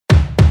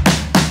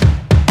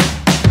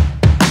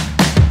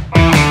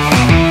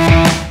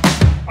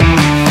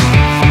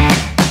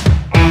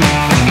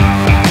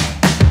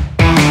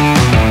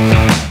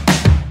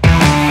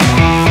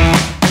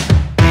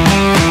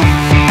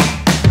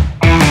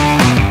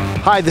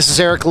Hi, this is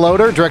Eric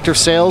Loader, Director of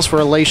Sales for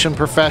Elation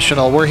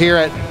Professional. We're here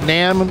at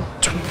NAMM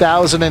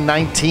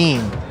 2019,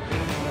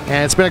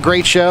 and it's been a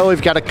great show.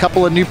 We've got a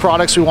couple of new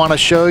products we want to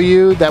show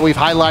you that we've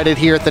highlighted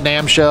here at the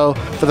NAMM show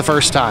for the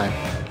first time.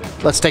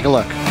 Let's take a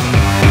look.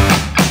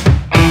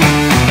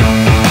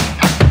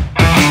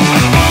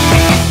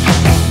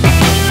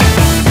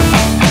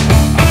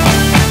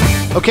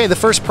 Okay, the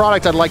first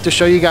product I'd like to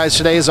show you guys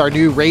today is our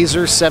new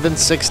Razor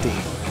 760.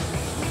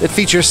 It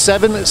features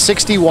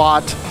 760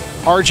 watt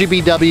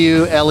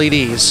RGBW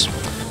LEDs,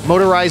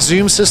 motorized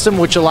zoom system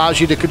which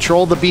allows you to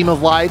control the beam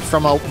of light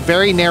from a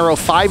very narrow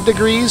 5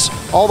 degrees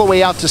all the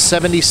way out to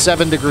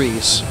 77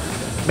 degrees,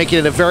 making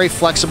it a very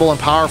flexible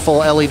and powerful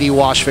LED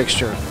wash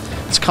fixture.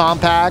 It's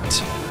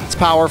compact, it's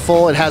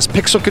powerful, it has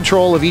pixel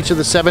control of each of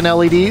the 7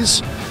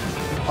 LEDs.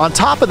 On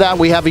top of that,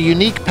 we have a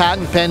unique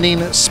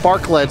patent-pending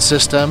spark LED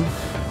system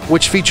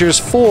which features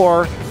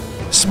 4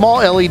 small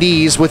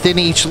LEDs within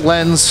each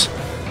lens,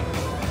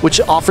 which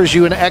offers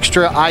you an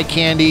extra eye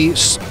candy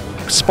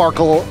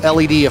sparkle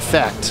LED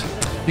effect.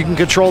 You can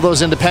control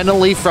those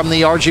independently from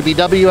the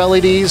RGBW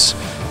LEDs,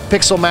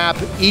 pixel map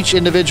each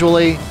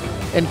individually,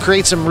 and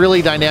create some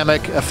really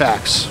dynamic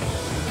effects.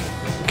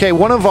 Okay,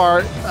 one of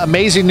our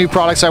amazing new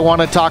products I want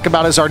to talk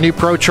about is our new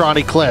Protron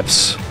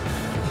Eclipse.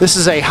 This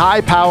is a high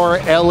power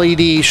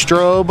LED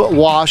strobe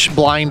wash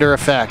blinder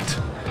effect.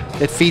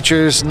 It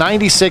features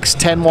 96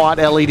 10 watt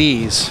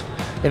LEDs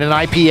in an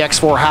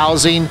IPX4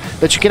 housing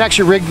that you can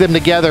actually rig them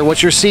together.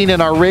 What you're seeing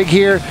in our rig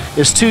here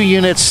is 2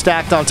 units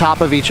stacked on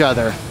top of each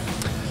other.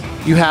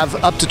 You have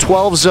up to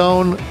 12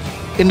 zone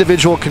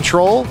individual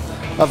control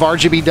of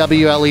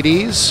RGBW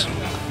LEDs.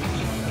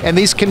 And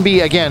these can be,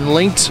 again,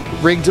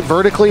 rigged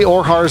vertically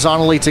or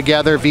horizontally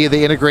together via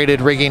the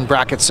integrated rigging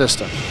bracket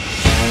system.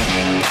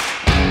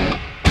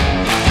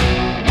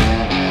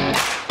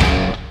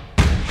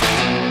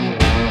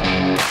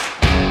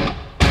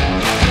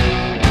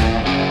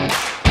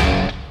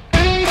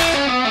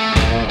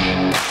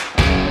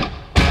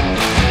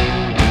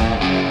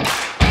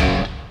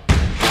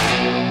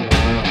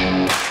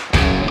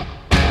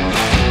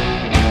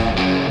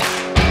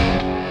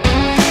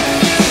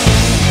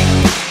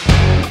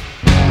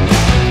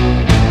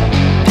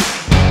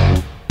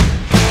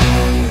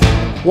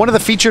 One of the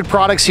featured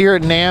products here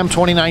at NAMM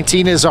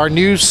 2019 is our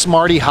new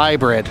Smarty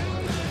Hybrid.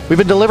 We've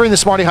been delivering the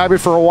Smarty Hybrid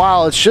for a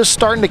while. It's just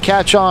starting to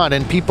catch on,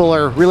 and people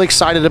are really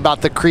excited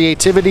about the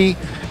creativity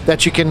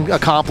that you can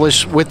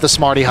accomplish with the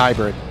Smarty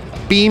Hybrid.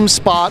 Beam,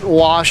 spot,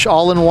 wash,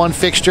 all-in-one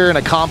fixture and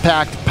a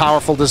compact,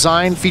 powerful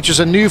design. Features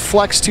a new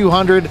Flex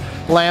 200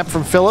 lamp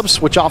from Philips,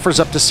 which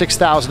offers up to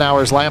 6,000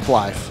 hours lamp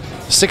life.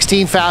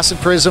 16 facet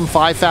prism,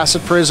 5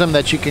 facet prism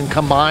that you can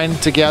combine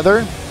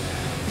together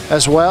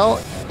as well.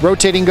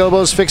 Rotating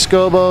gobos, fixed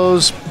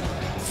gobos,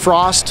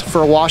 frost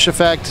for a wash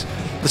effect.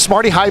 The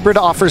Smarty Hybrid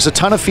offers a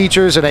ton of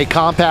features in a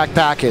compact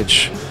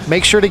package.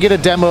 Make sure to get a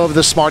demo of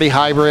the Smarty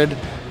Hybrid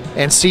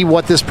and see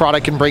what this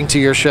product can bring to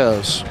your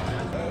shows.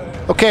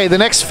 Okay, the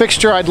next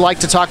fixture I'd like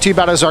to talk to you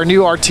about is our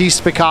new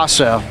Artiste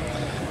Picasso.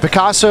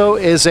 Picasso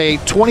is a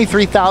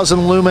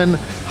 23,000 lumen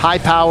high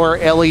power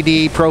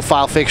LED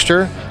profile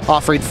fixture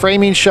offering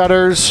framing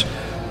shutters,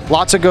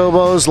 lots of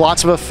gobos,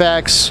 lots of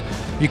effects.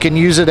 You can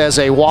use it as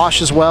a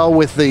wash as well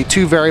with the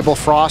 2 variable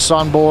frosts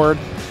on board.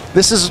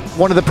 This is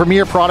one of the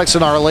premier products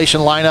in our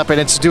Elation lineup,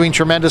 and it's doing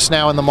tremendous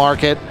now in the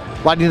market.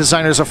 Lighting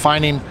designers are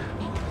finding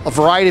a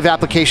variety of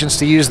applications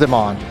to use them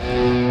on.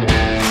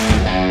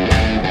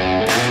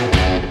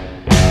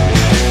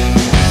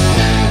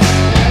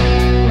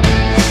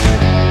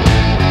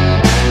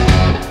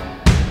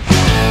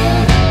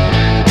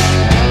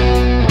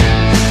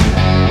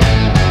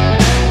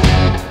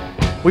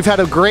 We've had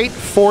a great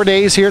 4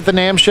 days here at the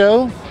NAMM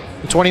show.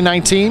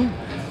 2019.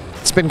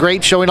 It's been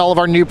great showing all of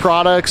our new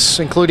products,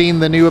 including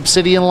the new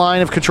Obsidian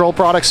line of control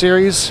product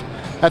series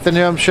at the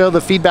NAMM show.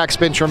 The feedback's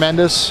been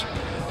tremendous.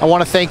 I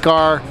want to thank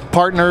our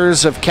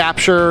partners of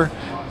Capture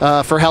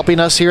for helping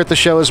us here at the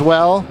show as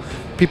well.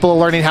 People are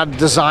learning how to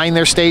design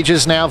their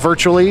stages now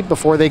virtually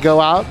before they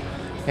go out.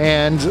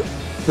 And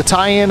the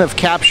tie-in of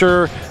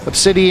Capture,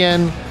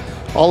 Obsidian,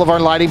 all of our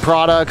lighting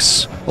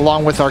products,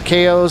 along with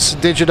Archaeos,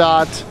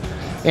 Digidot,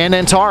 and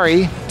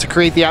Antari to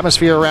create the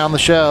atmosphere around the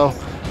show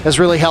has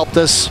really helped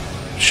us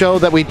show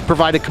that we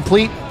provide a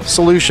complete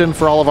solution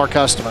for all of our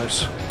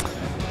customers.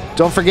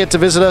 Don't forget to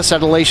visit us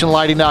at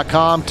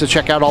elationlighting.com to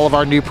check out all of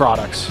our new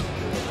products.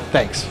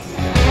 Thanks.